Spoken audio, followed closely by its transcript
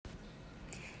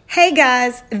Hey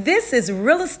guys, this is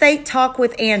Real Estate Talk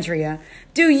with Andrea.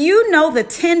 Do you know the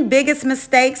 10 biggest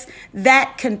mistakes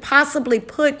that can possibly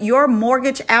put your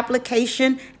mortgage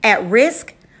application at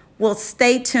risk? Well,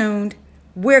 stay tuned.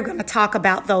 We're going to talk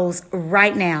about those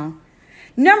right now.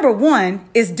 Number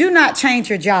 1 is do not change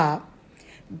your job.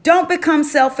 Don't become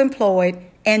self-employed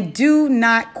and do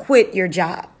not quit your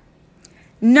job.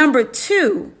 Number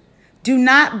 2, do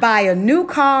not buy a new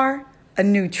car, a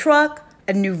new truck,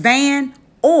 a new van,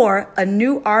 or a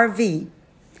new RV.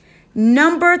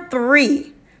 Number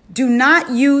 3, do not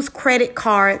use credit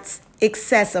cards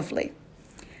excessively.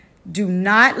 Do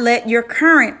not let your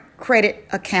current credit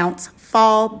accounts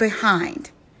fall behind.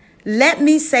 Let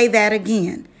me say that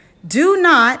again. Do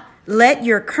not let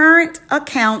your current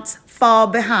accounts fall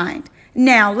behind.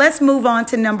 Now, let's move on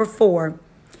to number 4.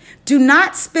 Do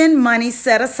not spend money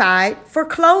set aside for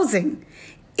closing.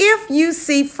 If you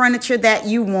see furniture that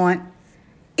you want,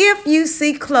 if you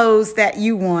see clothes that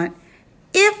you want,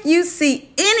 if you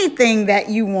see anything that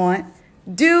you want,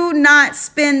 do not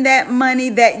spend that money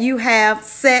that you have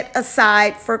set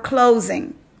aside for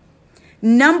closing.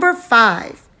 Number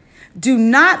 5, do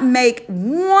not make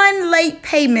one late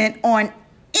payment on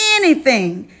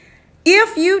anything.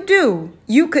 If you do,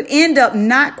 you could end up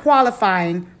not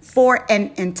qualifying for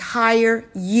an entire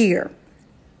year.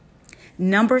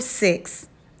 Number 6,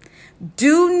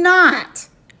 do not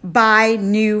buy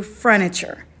new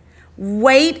furniture.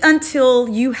 Wait until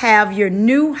you have your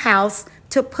new house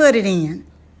to put it in.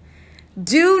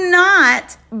 Do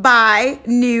not buy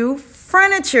new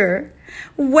furniture.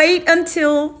 Wait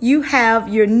until you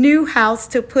have your new house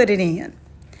to put it in.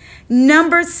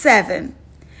 Number 7,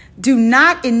 do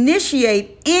not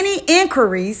initiate any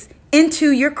inquiries into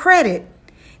your credit.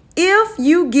 If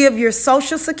you give your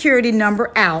Social Security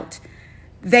number out,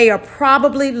 they are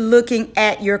probably looking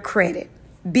at your credit.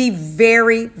 Be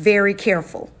very, very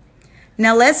careful.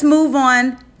 Now let's move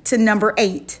on to number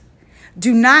 8.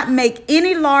 Do not make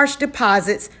any large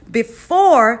deposits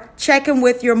before checking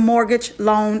with your mortgage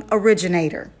loan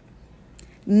originator.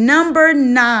 Number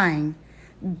 9,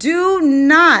 do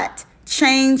not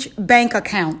change bank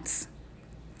accounts.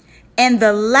 And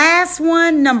the last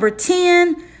one, number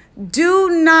 10,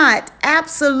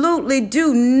 absolutely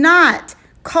do not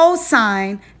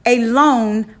co-sign a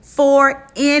loan for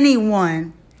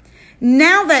anyone.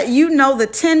 Now that you know the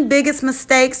 10 biggest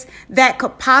mistakes that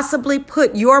could possibly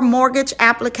put your mortgage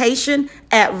application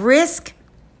at risk,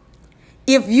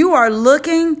 if you are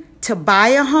looking to buy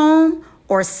a home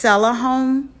or sell a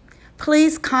home,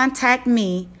 please contact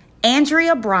me,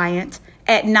 Andrea Bryant,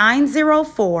 at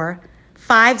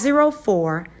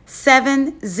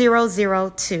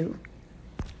 904-504-7002.